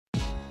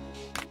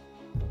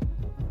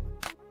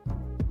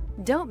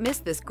Don't miss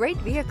this great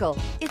vehicle.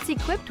 It's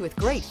equipped with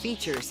great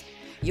features.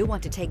 You'll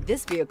want to take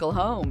this vehicle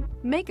home.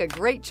 Make a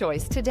great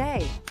choice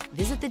today.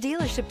 Visit the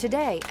dealership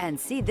today and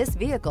see this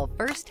vehicle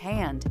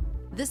firsthand.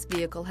 This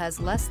vehicle has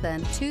less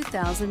than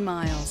 2,000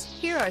 miles.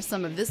 Here are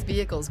some of this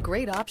vehicle's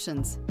great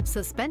options: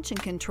 suspension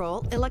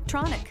control,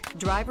 electronic,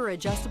 driver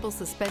adjustable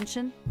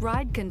suspension,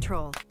 ride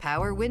control,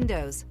 power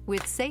windows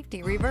with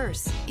safety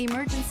reverse,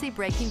 emergency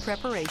braking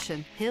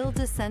preparation, hill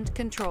descent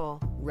control,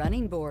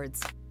 running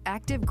boards,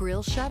 active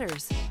grille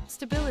shutters,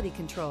 stability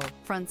control,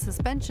 front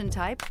suspension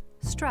type,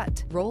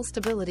 strut, roll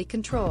stability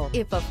control.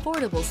 If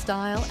affordable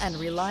style and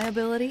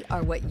reliability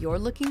are what you're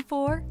looking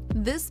for,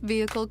 this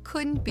vehicle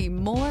couldn't be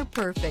more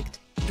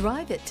perfect.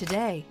 Drive it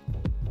today.